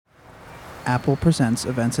Apple presents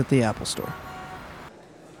events at the Apple Store.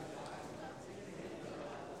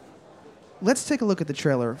 Let's take a look at the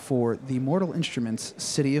trailer for the Mortal Instruments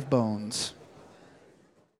City of Bones.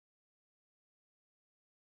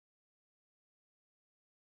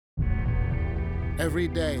 Every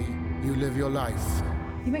day, you live your life.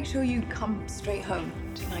 You make sure you come straight home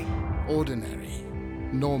tonight. Ordinary,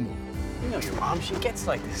 normal. You know your mom, she gets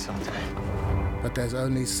like this sometimes. But there's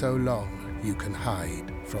only so long you can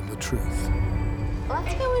hide from the truth.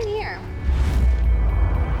 Let's go in here.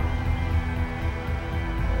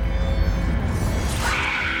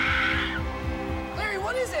 Larry,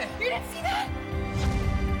 what is it? You didn't see that?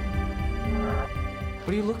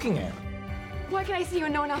 What are you looking at? Why can I see you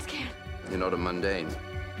and no one else can? You're not a mundane.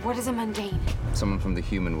 What is a mundane? Someone from the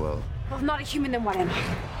human world. Well, if not a human, then what am I?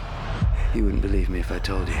 You wouldn't believe me if I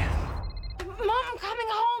told you. Mom, I'm coming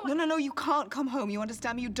home! No, you can't come home. You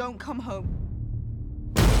understand me? You don't come home.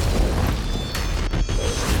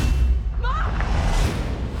 Mom!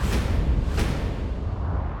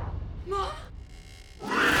 Mom!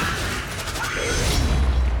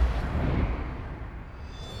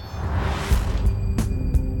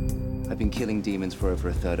 I've been killing demons for over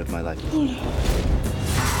a third of my life. You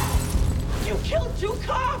killed 2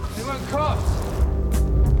 cops! They weren't cops!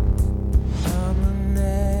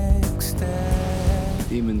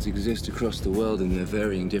 Demons exist across the world in their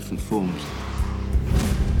varying different forms.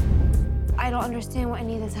 I don't understand what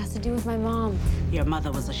any of this has to do with my mom. Your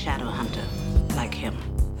mother was a shadow hunter, like him,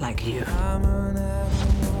 like you.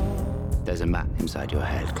 There's a map inside your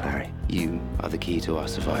head, Clary. You are the key to our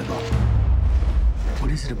survival.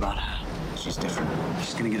 What is it about her? She's different.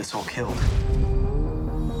 She's gonna get us all killed.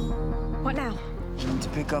 What now? I need to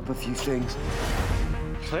pick up a few things.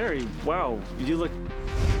 Clary, wow, you look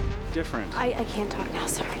different. I can't talk now,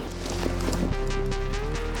 sorry.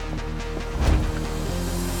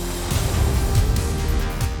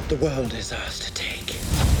 The world is ours to take.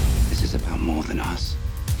 This is about more than us.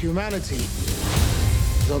 Humanity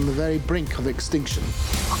is on the very brink of extinction.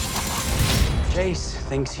 Jace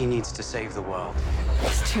thinks he needs to save the world,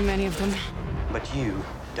 There's too many of them. but you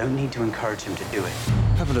don't need to encourage him to do it.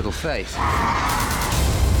 Have a little faith.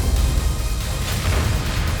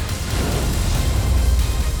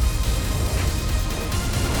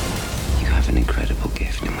 You have an incredible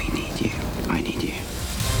gift, and we need you. I need you.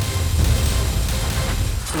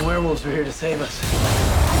 The werewolves are here to save us.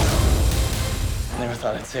 Never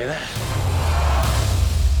thought I'd say that.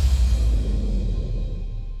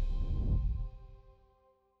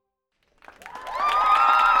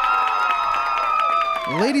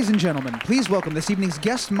 Ladies and gentlemen, please welcome this evening's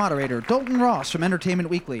guest moderator, Dalton Ross from Entertainment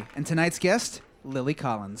Weekly, and tonight's guest, Lily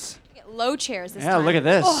Collins. Low chairs this Yeah, time. look at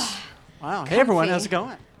this. Oh, Wow. Hey, everyone. comfy. How's it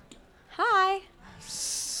going? hi.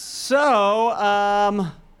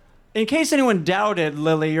 So, in case anyone doubted,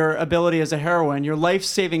 Lily, your ability as a heroine, your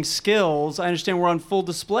life-saving skills, I understand were on full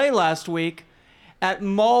display last week at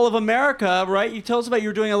Mall of America, right? You told us about you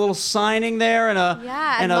were doing a little signing there, and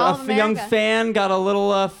Yeah, at Mall of young America. fan got a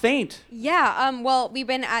little faint. Yeah, well, we've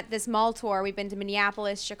been at this mall tour. We've been to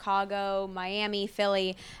Minneapolis, Chicago, Miami,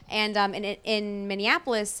 Philly, and in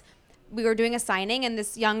Minneapolis, we were doing a signing, and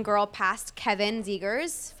this young girl passed Kevin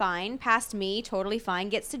Zegers, fine, passed me, totally fine,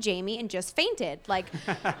 gets to Jamie and just fainted, like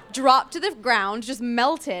dropped to the ground, just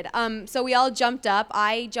melted. So we all jumped up.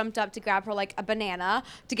 I jumped up to grab her like a banana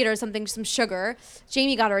to get her some sugar.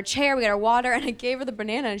 Jamie got her a chair, we got her water, and I gave her the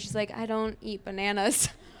banana, and she's like, I don't eat bananas.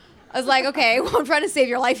 I was like, okay, well, I'm trying to save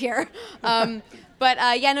your life here. But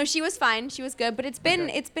yeah, no, she was fine. She was good. But it's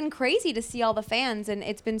been crazy to see all the fans, and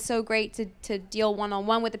it's been so great to deal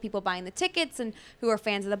one-on-one with the people buying the tickets and who are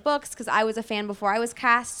fans of the books, because I was a fan before I was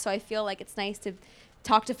cast, so I feel like it's nice to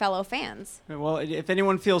talk to fellow fans. Well, if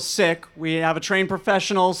anyone feels sick, we have a trained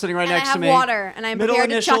professional sitting right And I next have to me. water, and I'm Middle prepared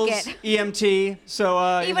to chuck initials, it. EMT.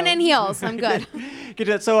 So Even in heels, I'm good. Get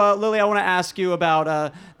to that. So, Lily, I want to ask you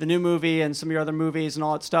about the new movie and some of your other movies and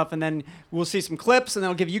all that stuff, and then we'll see some clips, and then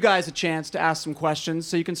I'll give you guys a chance to ask some questions,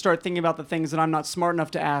 so you can start thinking about the things that I'm not smart enough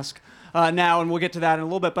to ask now, and we'll get to that in a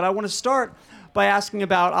little bit. But I want to start by asking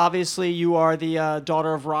about, obviously, you are the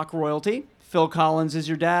daughter of rock royalty. Phil Collins is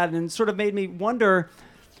your dad, and it sort of made me wonder,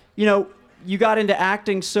 you know, you got into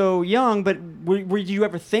acting so young, but did you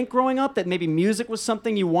ever think growing up that maybe music was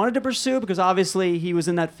something you wanted to pursue? Because obviously he was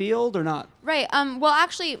in that field, or not? Right. Well,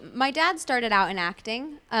 actually, my dad started out in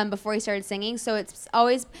acting before he started singing. So it's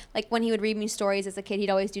always like when he would read me stories as a kid, he'd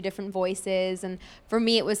always do different voices. And for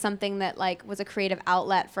me, it was something that like was a creative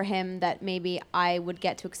outlet for him that maybe I would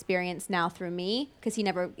get to experience now through me because he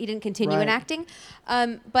didn't continue in Right. acting.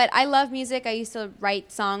 But I love music. I used to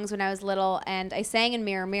write songs when I was little, and I sang in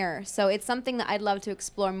Mirror Mirror. So it's something that I'd love to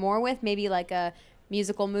explore more with, maybe like a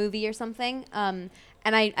musical movie or something.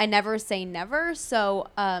 And I never say never, so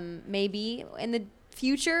maybe in the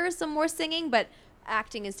future some more singing, but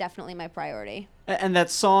acting is definitely my priority. And that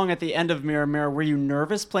song at the end of Mirror Mirror, were you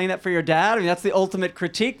nervous playing that for your dad? I mean, that's the ultimate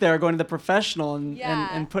critique there, going to the professional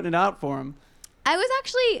and putting it out for him.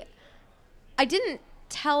 I didn't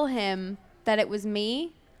tell him that it was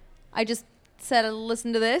me. I just said,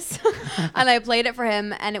 listen to this, and I played it for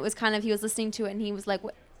him, and it was kind of, he was listening to it, and he was like,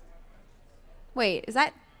 wait, is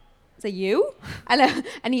that you?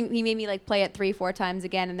 And he made me like play it 3-4 times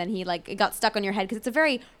again, and then he like, it got stuck on your head because it's a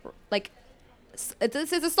very like, it's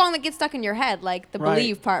a song that gets stuck in your head, like the Right.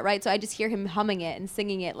 Believe part, right? So I just hear him humming it and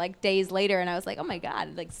singing it like days later, and I was like, oh my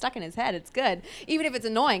God, like stuck in his head. It's good. Even if it's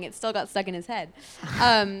annoying, it still got stuck in his head.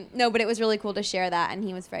 No, but it was really cool to share that, and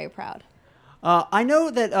he was very proud. I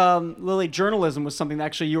know that, Lily, journalism was something that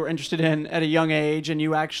actually you were interested in at a young age, and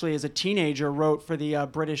you actually, as a teenager, wrote for the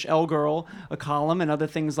British Elle Girl, a column, and other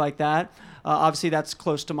things like that. Obviously, that's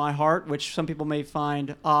close to my heart, which some people may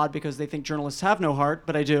find odd because they think journalists have no heart,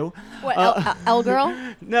 but I do. What, Elle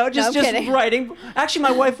Girl? No, just kidding. writing. Actually,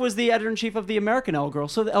 my wife was the editor-in-chief of the American Elle Girl,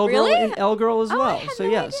 so the Elle Really? Girl and Elle Girl as Oh, I well. had So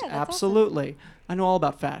no yes, idea. That's absolutely. I know all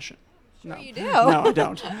about fashion. Sure you do. No, I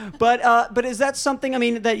don't. But is that something, I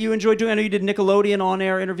mean, that you enjoy doing? I know you did Nickelodeon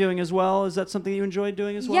on-air interviewing as well. Is that something you enjoyed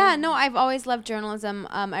doing as well? Yeah, no, I've always loved journalism.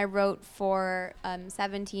 I wrote for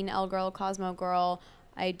 17, Elle Girl, Cosmo Girl.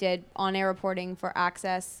 I did on-air reporting for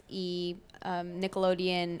Access,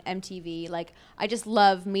 Nickelodeon, MTV. Like, I just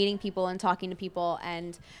love meeting people and talking to people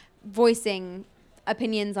and voicing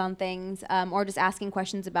opinions on things, or just asking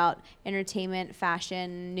questions about entertainment,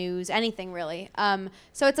 fashion, news, anything really.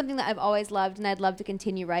 So it's something that I've always loved, and I'd love to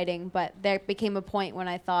continue writing. But there became a point when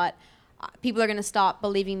I thought people are going to stop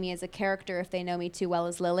believing me as a character if they know me too well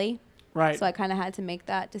as Lily. Right. So I kind of had to make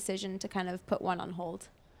that decision to kind of put one on hold.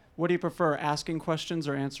 What do you prefer, asking questions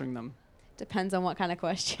or answering them? Depends on what kind of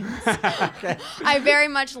questions. I very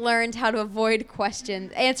much learned how to avoid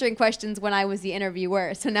answering questions when I was the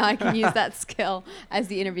interviewer. So now I can use that skill as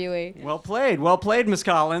the interviewee. Well played, Miss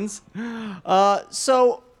Collins.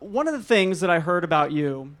 So one of the things that I heard about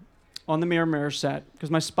you on the Mirror Mirror set, because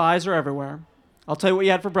my spies are everywhere. I'll tell you what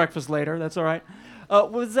you had for breakfast later. That's all right.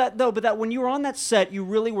 Was that though? But that when you were on that set, you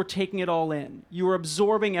really were taking it all in. You were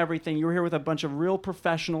absorbing everything. You were here with a bunch of real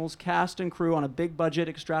professionals, cast and crew on a big budget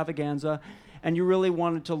extravaganza, and you really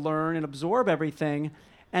wanted to learn and absorb everything.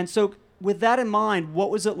 And so, with that in mind, what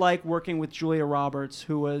was it like working with Julia Roberts,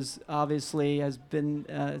 who has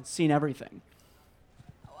been seen everything?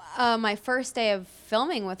 My first day of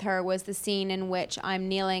filming with her was the scene in which I'm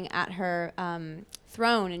kneeling at her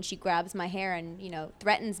throne, and she grabs my hair and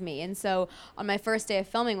threatens me. And so on my first day of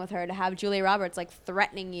filming with her, to have Julia Roberts like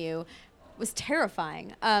threatening you was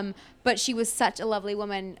terrifying. But she was such a lovely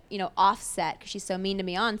woman, off set, because she's so mean to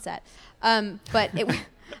me on set. But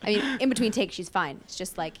in between takes, she's fine. It's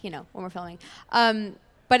just like when we're filming.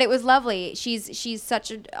 But it was lovely. She's such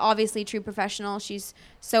a obviously true professional. She's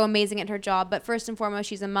so amazing at her job. But first and foremost,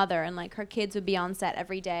 she's a mother, and like her kids would be on set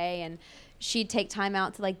every day, and she'd take time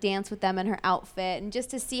out to like dance with them in her outfit, and just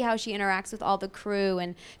to see how she interacts with all the crew,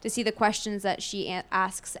 and to see the questions that she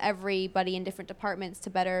asks everybody in different departments to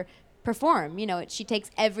better perform. She takes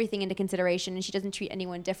everything into consideration, and she doesn't treat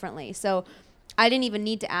anyone differently. So I didn't even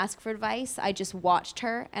need to ask for advice. I just watched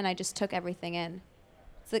her, and I just took everything in.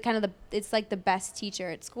 It's like the best teacher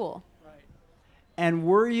at school. Right. And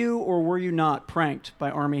were you or were you not pranked by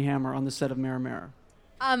Armie Hammer on the set of Mirror Mirror?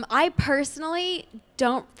 I personally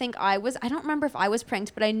don't think I was. I don't remember if I was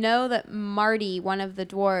pranked, but I know that Marty, one of the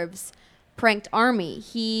dwarves, pranked Armie.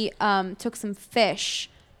 He took some fish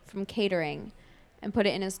from catering and put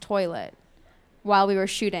it in his toilet while we were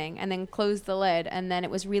shooting, and then closed the lid, and then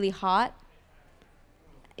it was really hot.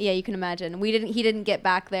 Yeah, you can imagine. He didn't get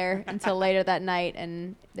back there until later that night,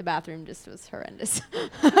 and the bathroom just was horrendous.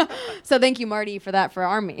 So thank you, Marty, for that for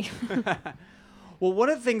Armie. Well, one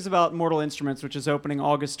of the things about Mortal Instruments, which is opening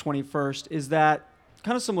August 21st, is that,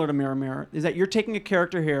 kind of similar to Mirror Mirror, is that you're taking a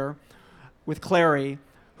character here with Clary,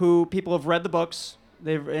 who people have read the books,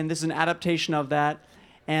 and this is an adaptation of that,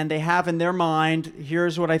 and they have in their mind,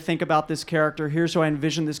 here's what I think about this character, here's how I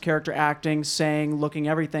envision this character acting, saying, looking,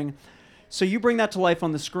 everything. So you bring that to life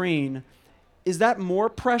on the screen. is that more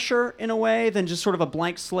pressure in a way than just sort of a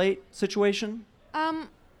blank slate situation?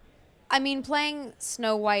 I mean, playing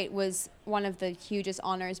Snow White was one of the hugest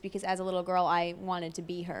honors because as a little girl, I wanted to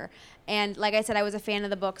be her. And like I said, I was a fan of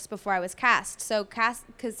the books before I was cast. So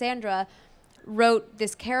Cassandra wrote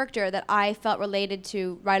this character that I felt related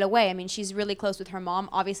to right away. I mean, she's really close with her mom.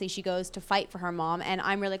 Obviously, she goes to fight for her mom, and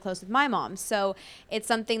I'm really close with my mom. So it's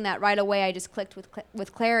something that right away I just clicked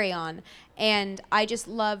with Clary on. And I just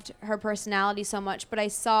loved her personality so much. But I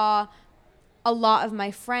saw a lot of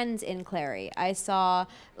my friends in Clary. I saw,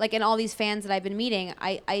 like, in all these fans that I've been meeting,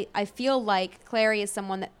 I feel like Clary is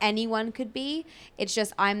someone that anyone could be. It's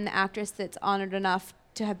just I'm the actress that's honored enough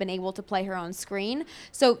to have been able to play her on screen.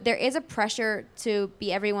 So there is a pressure to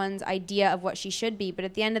be everyone's idea of what she should be, but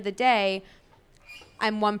at the end of the day,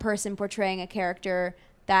 I'm one person portraying a character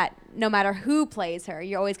that no matter who plays her,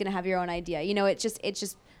 you're always going to have your own idea. You know, it's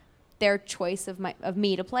just their choice of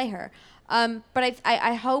me to play her. But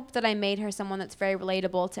I hope that I made her someone that's very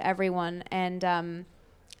relatable to everyone. And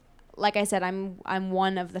like I said, I'm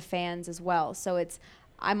one of the fans as well. So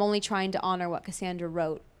I'm only trying to honor what Cassandra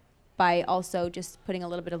wrote by also just putting a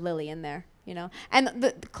little bit of Lily in there, you know. And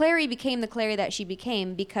the Clary became the Clary that she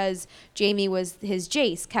became because Jamie was his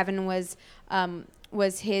Jace, Kevin was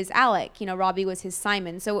his Alec, you know, Robbie was his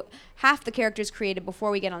Simon. So half the character is created before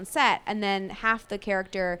we get on set, and then half the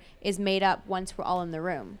character is made up once we're all in the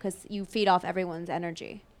room because you feed off everyone's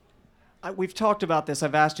energy. We've talked about this.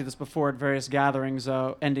 I've asked you this before at various gatherings,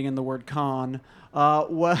 ending in the word con,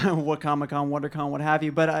 what Comic-Con, WonderCon, what have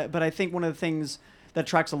you. But I think one of the things that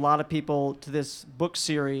attracts a lot of people to this book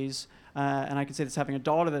series, and I can say this having a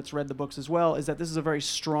daughter that's read the books as well, is that this is a very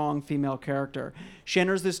strong female character. She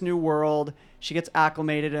enters this new world, she gets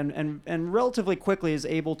acclimated, and relatively quickly is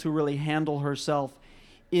able to really handle herself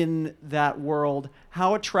in that world.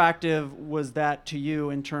 How attractive was that to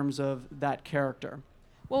you in terms of that character?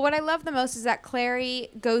 Well, what I love the most is that Clary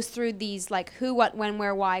goes through these like who, what, when,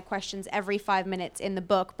 where, why questions every 5 minutes in the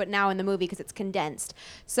book, but now in the movie because it's condensed.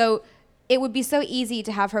 So it would be so easy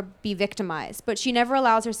to have her be victimized, but she never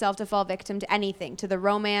allows herself to fall victim to anything, to the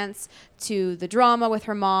romance, to the drama with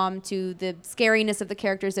her mom, to the scariness of the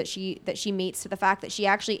characters that she meets, to the fact that she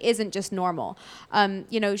actually isn't just normal.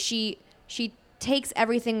 You know, she takes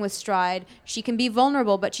everything with stride. She can be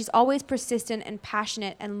vulnerable, but she's always persistent and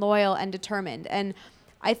passionate and loyal and determined. And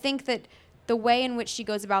I think that the way in which she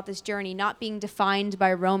goes about this journey, not being defined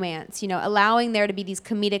by romance, you know, allowing there to be these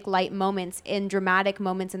comedic light moments in dramatic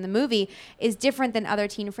moments in the movie is different than other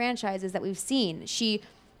teen franchises that we've seen. She,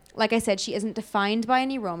 like I said, she isn't defined by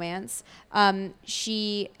any romance.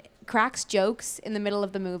 She cracks jokes in the middle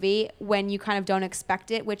of the movie when you kind of don't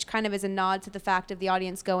expect it, which kind of is a nod to the fact of the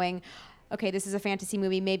audience going, okay, this is a fantasy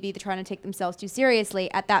movie, maybe they're trying to take themselves too seriously.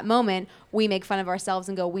 At that moment, we make fun of ourselves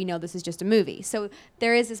and go, we know this is just a movie. So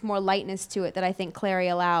there is this more lightness to it that I think Clary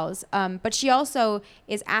allows. But she also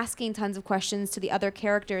is asking tons of questions to the other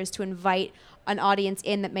characters to invite an audience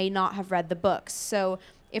in that may not have read the books. So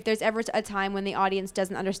if there's ever a time when the audience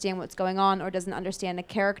doesn't understand what's going on or doesn't understand a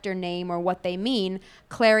character name or what they mean,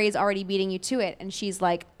 Clary is already beating you to it. And she's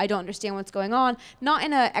like, I don't understand what's going on. Not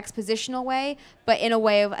in an expositional way, but in a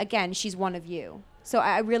way of, again, she's one of you. So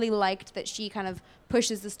I really liked that she kind of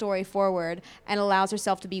pushes the story forward and allows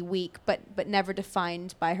herself to be weak, but never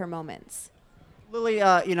defined by her moments. Lily,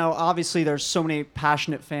 you know, obviously there's so many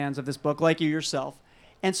passionate fans of this book, like you yourself.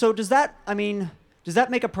 And so does that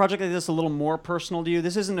make a project like this a little more personal to you?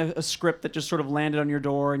 This isn't a script that just sort of landed on your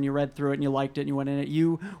door and you read through it and you liked it and you went in it.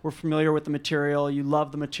 You were familiar with the material, you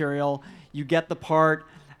love the material, you get the part.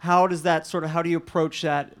 How do you approach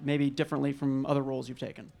that maybe differently from other roles you've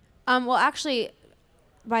taken? Well, actually,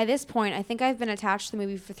 by this point, I think I've been attached to the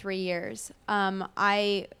movie for 3 years.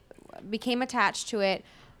 I became attached to it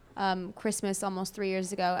Christmas almost 3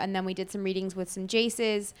 years ago, and then we did some readings with some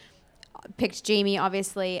Jaces, picked Jamie,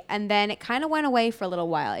 obviously, and then it kind of went away for a little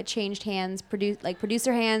while. It changed hands,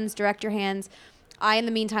 producer hands, director hands. I, in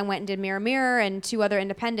the meantime, went and did Mirror Mirror and 2 other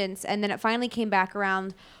independents, and then it finally came back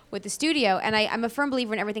around with the studio, and I'm a firm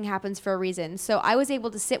believer in everything happens for a reason. So I was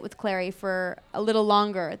able to sit with Clary for a little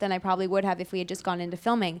longer than I probably would have if we had just gone into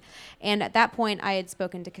filming. And at that point, I had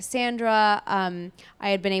spoken to Cassandra. I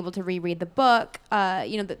had been able to reread the book.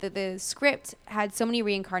 You know, the script had so many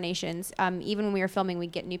reincarnations. Even when we were filming,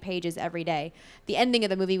 we'd get new pages every day. The ending of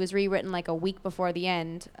the movie was rewritten like a week before the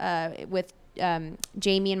end with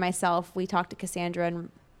Jamie and myself. We talked to Cassandra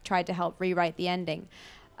and tried to help rewrite the ending.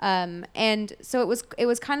 And so it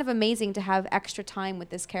was kind of amazing to have extra time with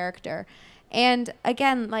this character. And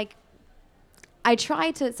again, like, I try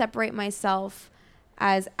to separate myself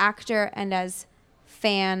as actor and as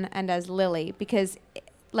fan and as Lily, because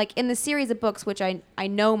like in the series of books, which I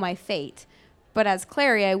know my fate, but as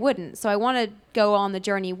Clary, I wouldn't. So I want to go on the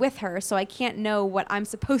journey with her. So I can't know what I'm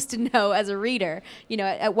supposed to know as a reader. You know,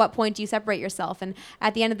 at what point do you separate yourself? And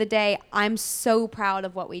at the end of the day, I'm so proud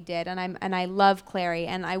of what we did, and I love Clary,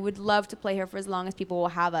 and I would love to play her for as long as people will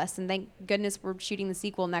have us. And thank goodness we're shooting the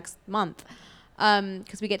sequel next month,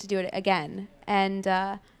 because we get to do it again. And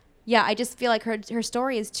yeah, I just feel like her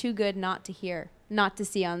story is too good not to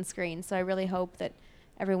see on screen. So I really hope that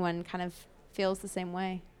everyone kind of feels the same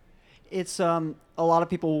way. It's a lot of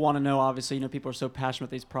people want to know. Obviously, you know, people are so passionate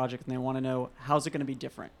with these projects, and they want to know, how's it going to be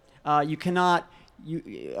different. You cannot,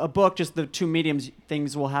 a book, just the two mediums,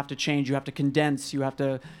 things will have to change. You have to condense, you have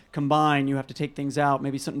to combine, you have to take things out.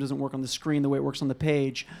 Maybe something doesn't work on the screen the way it works on the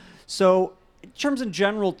page. So, in terms of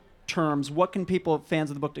general terms, what can people, fans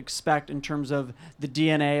of the book, expect in terms of the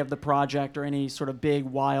DNA of the project, or any sort of big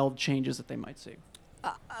wild changes that they might see?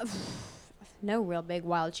 No real big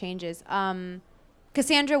wild changes.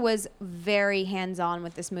 Cassandra was very hands-on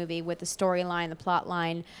with this movie, with the storyline, the plot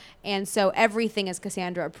line, and so everything is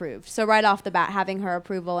Cassandra approved. So right off the bat, having her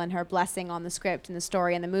approval and her blessing on the script and the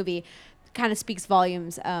story and the movie kind of speaks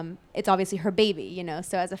volumes. It's obviously her baby, you know,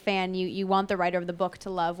 so as a fan, you want the writer of the book to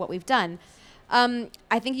love what we've done.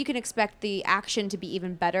 I think you can expect the action to be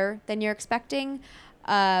even better than you're expecting.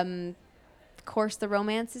 Of course, the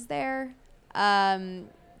romance is there.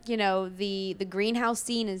 You know, the greenhouse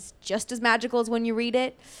scene is just as magical as when you read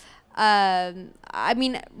it. I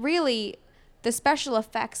mean, really, the special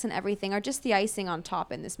effects and everything are just the icing on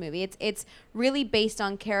top in this movie. It's really based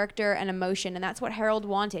on character and emotion, and that's what Harold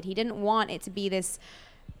wanted. He didn't want it to be this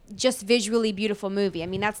just visually beautiful movie. I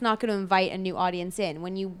mean, that's not going to invite a new audience in.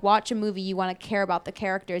 When you watch a movie, you want to care about the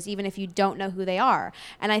characters, even if you don't know who they are.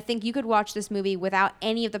 And I think you could watch this movie without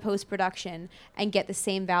any of the post-production and get the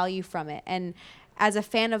same value from it. And as a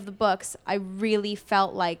fan of the books, I really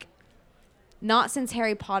felt like, not since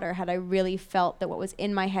Harry Potter had I really felt that what was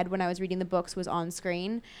in my head when I was reading the books was on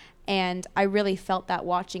screen. And I really felt that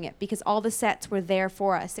watching it, because all the sets were there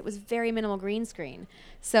for us. It was very minimal green screen.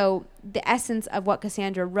 So the essence of what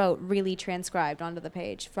Cassandra wrote really transcribed onto the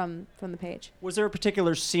page, from the page. Was there a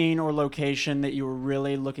particular scene or location that you were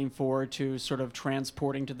really looking forward to sort of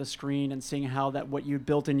transporting to the screen and seeing how that what you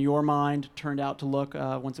built in your mind turned out to look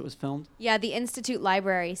once it was filmed? Yeah, the Institute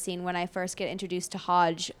Library scene when I first get introduced to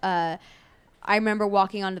Hodge. I remember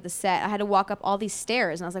walking onto the set. I had to walk up all these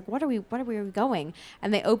stairs, and I was like, where are we going?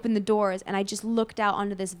 And they opened the doors, and I just looked out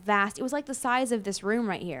onto this vast, it was like the size of this room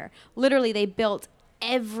right here. Literally, they built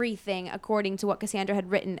everything according to what Cassandra had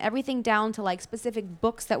written, everything down to like specific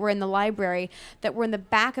books that were in the library that were in the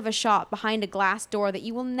back of a shop behind a glass door that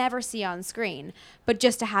you will never see on screen, but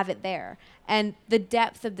just to have it there. And the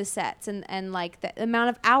depth of the sets and like the amount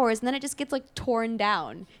of hours, and then it just gets like torn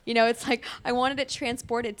down. You know, it's like I wanted it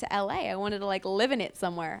transported to LA. I wanted to like live in it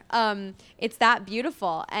somewhere. It's that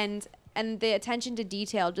beautiful, and the attention to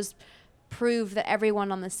detail just proved that everyone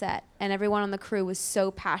on the set and everyone on the crew was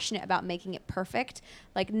so passionate about making it perfect.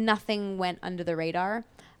 Like nothing went under the radar.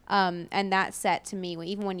 And that set, to me,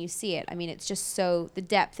 even when you see it, I mean, it's just so, the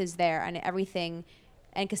depth is there, and everything,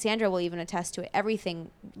 and Cassandra will even attest to it,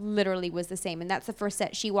 everything literally was the same. And that's the first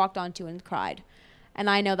set she walked onto and cried. And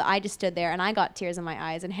I know that I just stood there and I got tears in my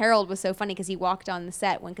eyes. And Harold was so funny because he walked on the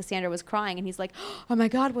set when Cassandra was crying, and he's like, oh my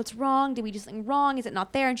God, what's wrong? Did we do something wrong? Is it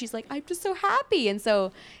not there? And she's like, I'm just so happy. And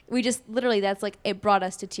so we just literally, that's like, it brought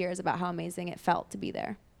us to tears about how amazing it felt to be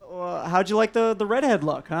there. How'd you like the redhead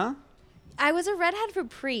look, huh? I was a redhead for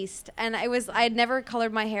Priest, and I had never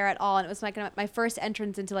colored my hair at all, and it was like my first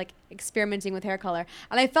entrance into like experimenting with hair color,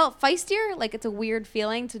 and I felt feistier. Like, it's a weird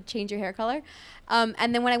feeling to change your hair color,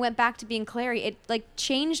 and then when I went back to being Clary, it like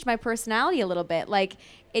changed my personality a little bit. Like,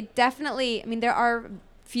 it definitely, I mean, there are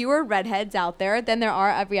fewer redheads out there than there are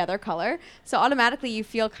every other color, so automatically you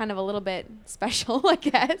feel kind of a little bit special, I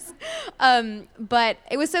guess. But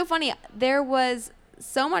it was so funny. There was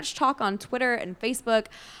so much talk on Twitter and Facebook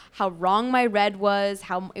how wrong my red was,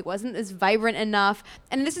 how it wasn't as vibrant enough.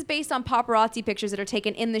 And this is based on paparazzi pictures that are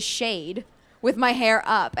taken in the shade with my hair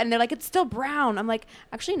up. And they're like, it's still brown. I'm like,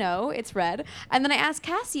 actually, no, it's red. And then I asked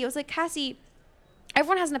Cassie, I was like, Cassie,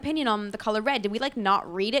 everyone has an opinion on the color red. Did we like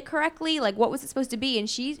not read it correctly? Like, what was it supposed to be? And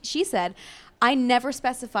she said, I never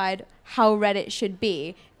specified how red it should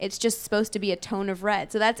be. It's just supposed to be a tone of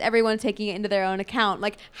red. So that's everyone taking it into their own account,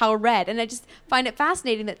 like how red. And I just find it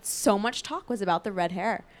fascinating that so much talk was about the red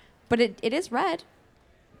hair. But it is red.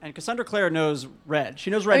 And Cassandra Clare knows red. She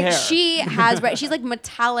knows red hair. She has red. She's like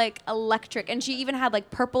metallic, electric. And she even had like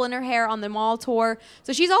purple in her hair on the mall tour.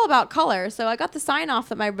 So she's all about color. So I got the sign off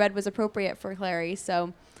that my red was appropriate for Clary.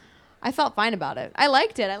 So I felt fine about it. I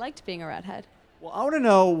liked it. I liked being a redhead. Well, I want to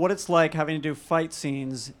know what it's like having to do fight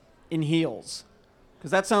scenes in heels, because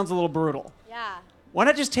that sounds a little brutal. Yeah. Why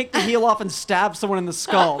not just take the heel off and stab someone in the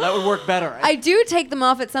skull? That would work better. I do take them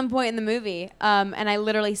off at some point in the movie, and I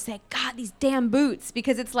literally say, God, these damn boots,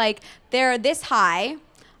 because it's like they're this high,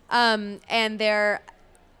 and they're,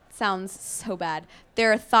 sounds so bad,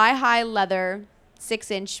 they're thigh-high leather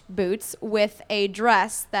 6-inch boots with a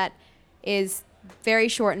dress that is very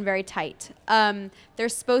short and very tight. They're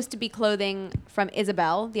supposed to be clothing from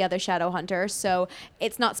Isabel, the other shadow hunter, so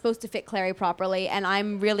it's not supposed to fit Clary properly, and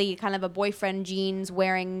I'm really kind of a boyfriend jeans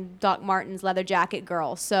wearing Doc Martens leather jacket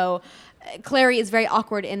girl, so Clary is very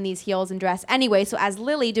awkward in these heels and dress anyway, so as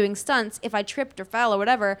Lily doing stunts, if I tripped or fell or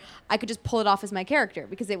whatever, I could just pull it off as my character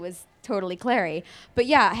because it was totally Clary. But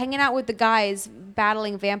yeah, hanging out with the guys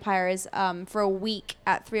battling vampires for a week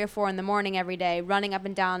at 3 or 4 in the morning every day, running up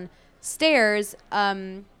and down stairs,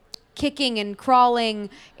 kicking and crawling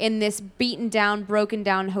in this beaten down, broken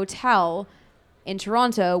down hotel in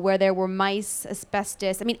Toronto where there were mice,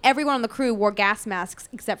 asbestos. I mean, everyone on the crew wore gas masks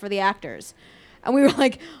except for the actors. And we were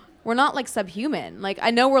like, we're not like subhuman. Like, I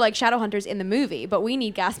know we're like shadow hunters in the movie, but we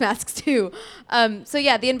need gas masks too. So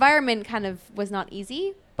yeah, the environment kind of was not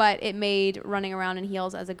easy, but it made running around in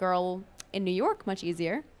heels as a girl in New York much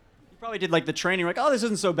easier. Probably did like the training, like, oh, this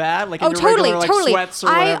isn't so bad. Like, Oh, in your totally, regular, like, totally. sweats or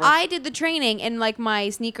whatever. I did the training in like my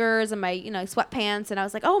sneakers and my, sweatpants, and I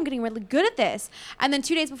was like, oh, I'm getting really good at this. And then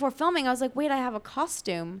 2 days before filming, I was like, wait, I have a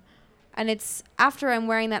costume. And it's after I'm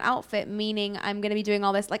wearing that outfit, meaning I'm going to be doing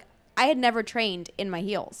all this. Like, I had never trained in my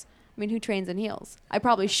heels. I mean, who trains in heels? I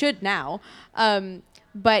probably should now.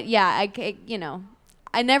 But yeah,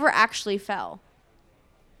 I never actually fell.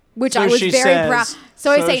 Which So I was she very says. proud.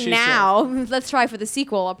 So I So say she now, let's try for the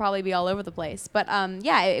sequel. I'll probably be all over the place. But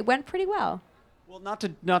yeah, it went pretty well. Well, not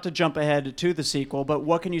to jump ahead to the sequel, but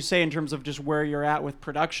what can you say in terms of just where you're at with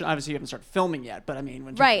production? Obviously, you haven't started filming yet, but I mean,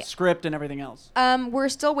 when Right. the script and everything else. We're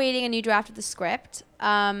still waiting a new draft of the script.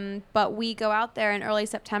 But we go out there in early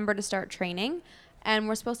September to start training. And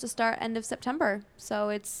we're supposed to start end of September. So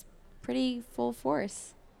it's pretty full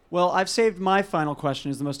force. Well, I've saved my final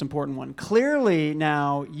question as the most important one. Clearly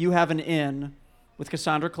now you have an in with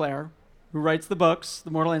Cassandra Clare, who writes the books,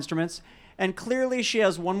 The Mortal Instruments, and clearly she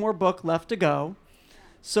has one more book left to go.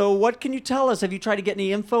 So what can you tell us? Have you tried to get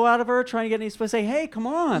any info out of her? Trying to get any say, hey, come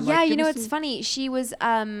on. Yeah, like, you give know, us it's funny. She was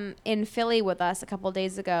in Philly with us a couple of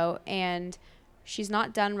days ago, and she's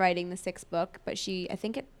not done writing the 6th book, but I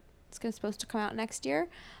think it's supposed to come out next year.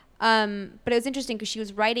 But it was interesting because she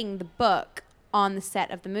was writing the book on the set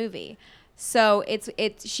of the movie. So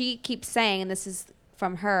she keeps saying, and this is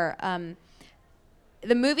from her,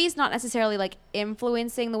 the movie's not necessarily like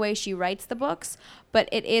influencing the way she writes the books, but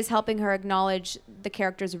it is helping her acknowledge the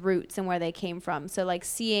characters' roots and where they came from. So like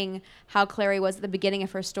seeing how Clary was at the beginning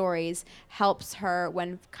of her stories helps her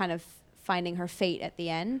when kind of finding her fate at the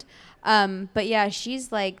end. But yeah,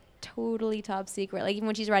 she's like totally top secret. Like even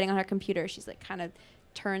when she's writing on her computer, she's like kind of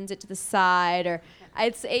turns it to the side, or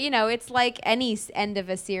it's like any end of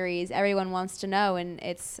a series. Everyone wants to know, and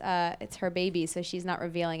it's her baby, so she's not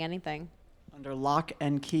revealing anything. under lock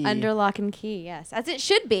and key. Under lock and key, yes, as it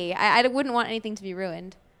should be. I wouldn't want anything to be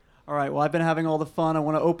ruined. All right, well, I've been having all the fun. I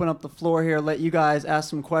want to open up the floor here, let you guys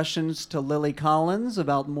ask some questions to Lily Collins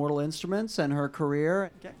about Mortal Instruments and her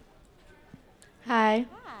career. Okay. Hi.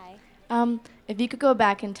 Hi. If you could go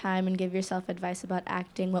back in time and give yourself advice about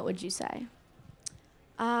acting, what would you say?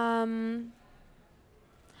 I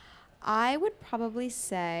would probably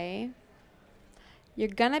say you're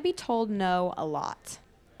gonna be told no a lot.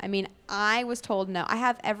 I mean, I was told no. I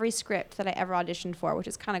have every script that I ever auditioned for, which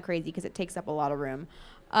is kind of crazy because it takes up a lot of room.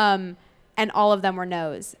 And all of them were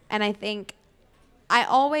no's. And I think I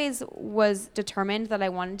always was determined that I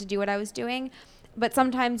wanted to do what I was doing. But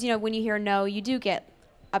sometimes, when you hear no, you do get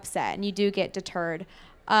upset and you do get deterred.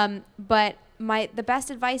 But the best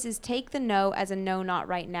advice is take the no as a no, not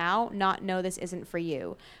right now, not no, this isn't for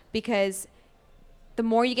you. Because the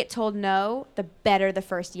more you get told no, the better the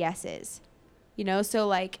first yes is. So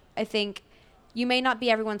like, I think you may not be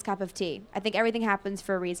everyone's cup of tea. I think everything happens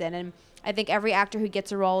for a reason. And I think every actor who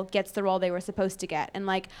gets a role gets the role they were supposed to get. And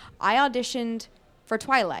like, I auditioned for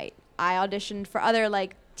Twilight. I auditioned for other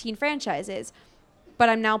like teen franchises. But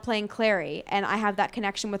I'm now playing Clary, and I have that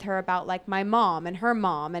connection with her about like my mom and her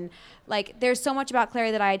mom, and like there's so much about Clary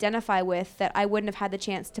that I identify with that I wouldn't have had the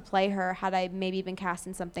chance to play her had I maybe been cast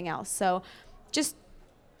in something else. So just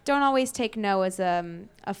don't always take no as a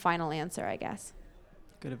final answer, I guess.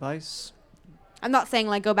 Good advice. I'm not saying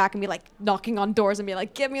like go back and be like knocking on doors and be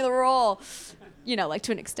like, give me the role, like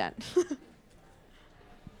to an extent.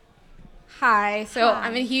 Hi. So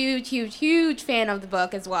I'm a huge fan of the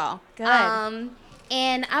book as well. Good.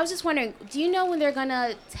 And I was just wondering, do you know when they're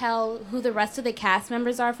gonna tell who the rest of the cast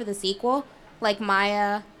members are for the sequel? Like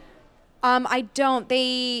Maya. I don't.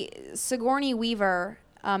 Sigourney Weaver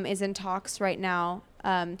is in talks right now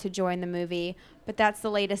to join the movie, but that's the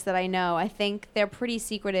latest that I know. I think they're pretty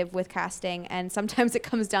secretive with casting, and sometimes it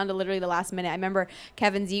comes down to literally the last minute. I remember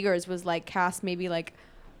Kevin Zegers was like cast maybe like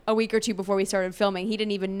a week or two before we started filming. He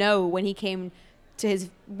didn't even know when he came to his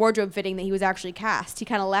wardrobe fitting that he was actually cast. He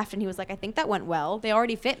kind of left and he was like, I think that went well. They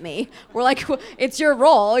already fit me. We're like, well, it's your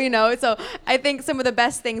role, you know? So I think some of the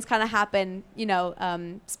best things kind of happen, you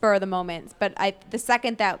know, spur of the moment. But the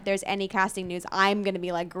second that there's any casting news, I'm going to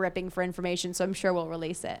be like gripping for information. So I'm sure we'll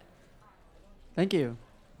release it. Thank you.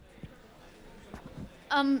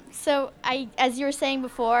 So as you were saying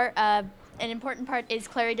before, an important part is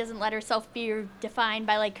Clary doesn't let herself be defined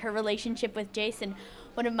by like her relationship with Jason.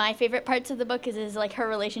 One of my favorite parts of the book is like her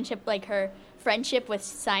relationship, like her friendship with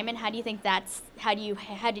Simon. How did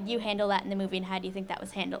you handle that in the movie, and how do you think that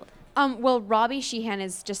was handled? Well, Robbie Sheehan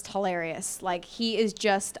is just hilarious. Like, he is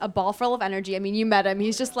just a ball full of energy. I mean, you met him.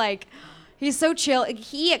 He's just like, he's so chill.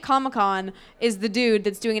 He at Comic-Con is the dude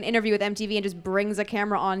that's doing an interview with MTV and just brings a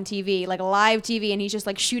camera on TV, like live TV, and he's just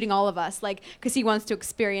like shooting all of us, like, because he wants to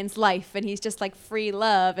experience life, and he's just like free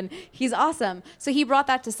love, and he's awesome. So he brought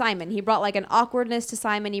that to Simon. He brought like an awkwardness to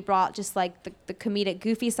Simon. He brought just like the comedic,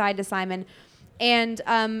 goofy side to Simon. And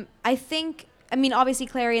I mean, obviously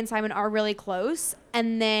Clary and Simon are really close,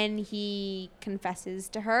 and then he confesses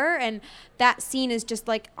to her, and that scene is just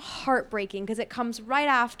like heartbreaking because it comes right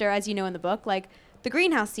after, as you know in the book, like the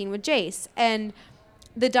greenhouse scene with Jace, and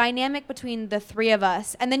the dynamic between the three of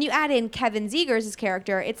us, and then you add in Kevin Zegers'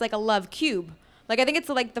 character. It's like a love cube. Like, I think it's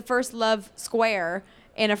like the first love square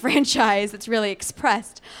in a franchise that's really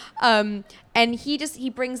expressed. And he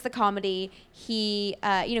brings the comedy. He's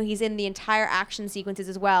in the entire action sequences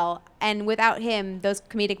as well. And without him, those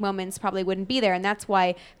comedic moments probably wouldn't be there. And that's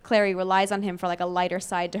why Clary relies on him for like a lighter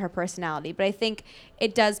side to her personality. But I think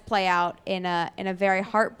it does play out in a very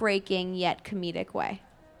heartbreaking yet comedic way.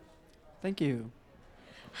 Thank you.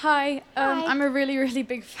 Hi. I'm a really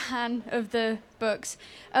big fan of the books.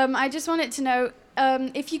 I just wanted to know,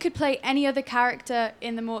 if you could play any other character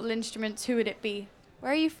in The Mortal Instruments, who would it be?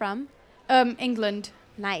 Where are you from? England.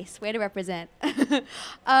 Nice. Way to represent.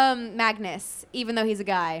 Magnus, even though he's a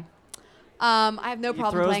guy. I have no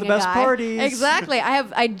problem playing a guy. He throws the best parties. Exactly.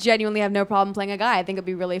 I genuinely have no problem playing a guy. I think it'd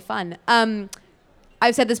be really fun.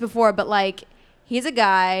 I've said this before, but like, he's a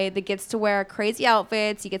guy that gets to wear crazy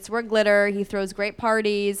outfits. He gets to wear glitter. He throws great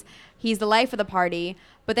parties. He's the life of the party.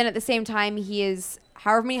 But then at the same time, he is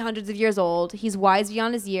however many hundreds of years old. He's wise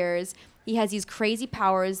beyond his years. He has these crazy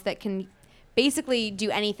powers that can basically do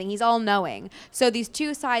anything. He's all-knowing. So these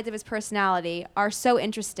two sides of his personality are so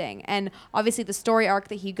interesting. And obviously the story arc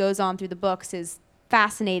that he goes on through the books is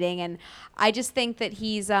fascinating. And I just think that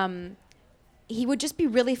he would just be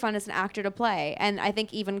really fun as an actor to play. And I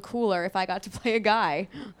think even cooler if I got to play a guy.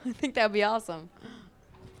 I think that would be awesome.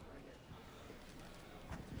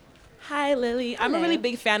 Hi, Lily. Hello. I'm a really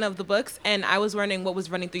big fan of the books, and I was wondering what was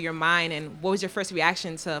running through your mind and what was your first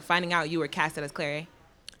reaction to finding out you were casted as Clary?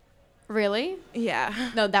 Really?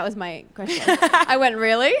 Yeah. No, that was my question. I went,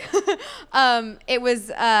 really? It was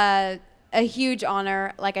a huge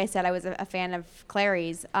honor. Like I said, I was a fan of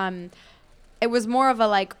Clary's. It was more of a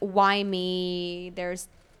like, why me? There's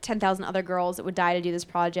 10,000 other girls that would die to do this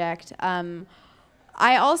project.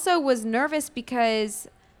 I also was nervous because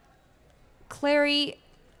Clary,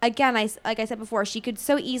 again, like I said before, she could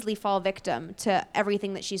so easily fall victim to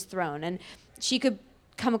everything that she's thrown, and she could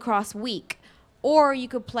come across weak. Or you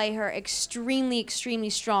could play her extremely, extremely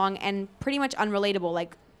strong and pretty much unrelatable,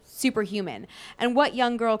 like superhuman. And what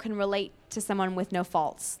young girl can relate to someone with no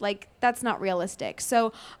faults? Like, that's not realistic.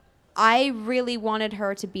 So I really wanted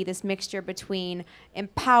her to be this mixture between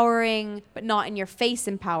empowering, but not in your face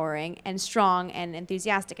empowering, and strong and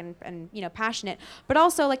enthusiastic and passionate. But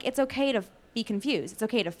also, like, it's okay to be confused. It's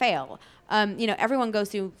okay to fail. Everyone goes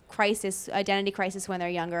through identity crisis when they're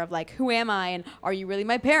younger of like, who am I? And are you really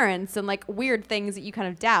my parents? And like weird things that you kind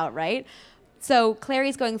of doubt, right? So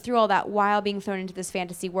Clary's going through all that while being thrown into this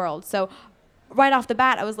fantasy world. So right off the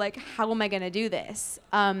bat, I was like, how am I going to do this?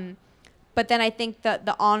 But then I think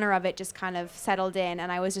the honor of it just kind of settled in,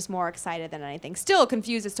 and I was just more excited than anything. Still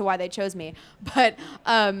confused as to why they chose me, but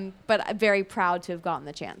I'm very proud to have gotten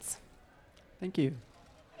the chance. Thank you.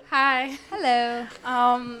 Hi. Hello.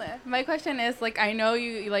 My question is, like, I know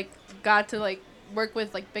you like got to like work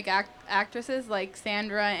with like big actresses like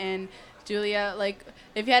Sandra and Julia. Like,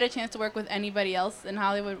 if you had a chance to work with anybody else in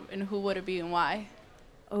Hollywood, and who would it be and why?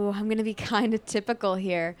 Oh, I'm gonna be kind of typical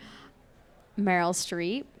here. Meryl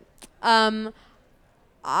Streep.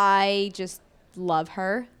 I just love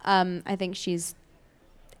her. I think she's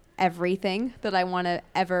everything that I want to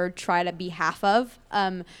ever try to be half of.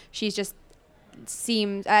 She's just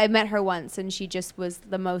seemed. I met her once, and she just was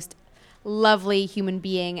the most lovely human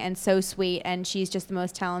being and so sweet, and she's just the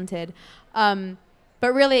most talented. But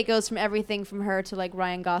really, it goes from everything from her to like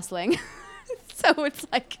Ryan Gosling. So it's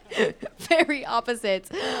like very opposites.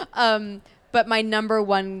 But my number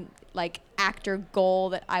one like actor goal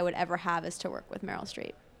that I would ever have is to work with Meryl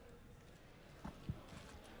Streep.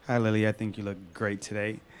 Hi, Lily. I think you look great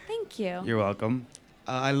today. Thank you. You're welcome.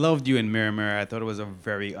 I loved you in Mirror Mirror. I thought it was a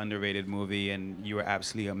very underrated movie, and you were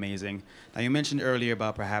absolutely amazing. Now, you mentioned earlier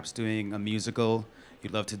about perhaps doing a musical.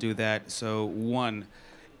 You'd love to do that. So, one,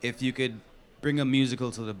 if you could bring a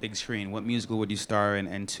musical to the big screen, what musical would you star in?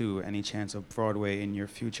 And two, any chance of Broadway in your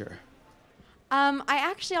future? I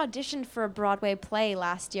actually auditioned for a Broadway play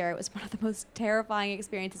last year. It was one of the most terrifying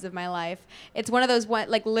experiences of my life. It's one of those,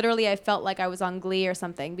 like literally I felt like I was on Glee or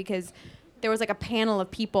something, because there was like a panel of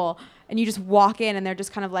people and you just walk in and they're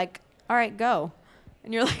just kind of like, all right, go.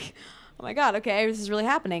 And you're like, oh my God, okay, this is really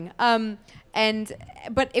happening.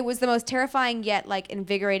 But it was the most terrifying yet like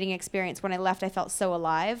invigorating experience. When I left, I felt so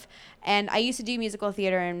alive. And I used to do musical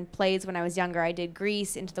theater and plays when I was younger. I did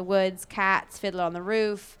Grease, Into the Woods, Cats, Fiddler on the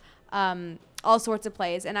Roof, all sorts of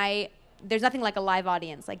plays. And there's nothing like a live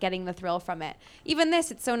audience, like getting the thrill from it. Even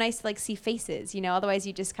this, it's so nice to like see faces, you know, otherwise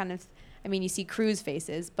you just kind of, I mean, you see crews'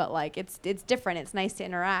 faces, but like it's different. It's nice to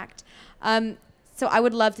interact. So I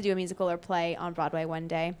would love to do a musical or play on Broadway one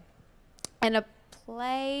day. And a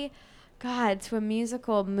play, God, to a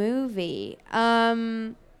musical movie.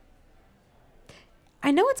 I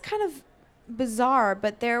know it's kind of bizarre,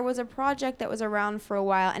 but there was a project that was around for a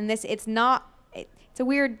while, and it's a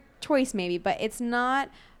weird choice maybe, but it's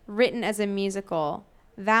not written as a musical.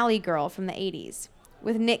 Valley Girl from the 80s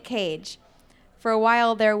with Nick Cage. For a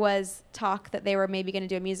while there was talk that they were maybe going to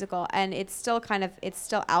do a musical, and it's still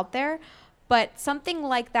out there. But something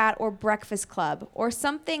like that, or Breakfast Club, or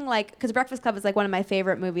something like, because Breakfast Club is like one of my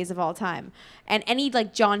favorite movies of all time. And any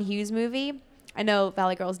like John Hughes movie, I know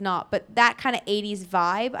Valley Girl's not, but that kind of 80s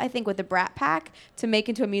vibe, I think with the Brat Pack, to make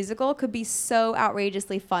into a musical could be so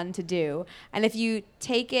outrageously fun to do. And if you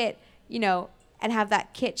take it, you know, and have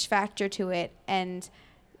that kitsch factor to it and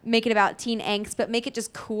make it about teen angst, but make it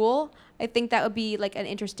just cool, I think that would be like an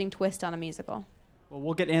interesting twist on a musical. Well,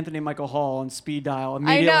 we'll get Anthony Michael Hall on speed dial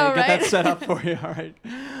immediately. I know, Get right? that set up for you. All right.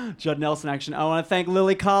 Judd Nelson action. I want to thank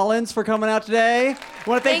Lily Collins for coming out today. I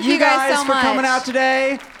want to thank you guys so for coming much. out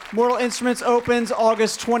today. Mortal Instruments opens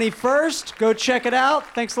August 21st. Go check it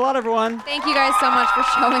out. Thanks a lot, everyone. Thank you guys so much for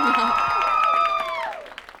showing up.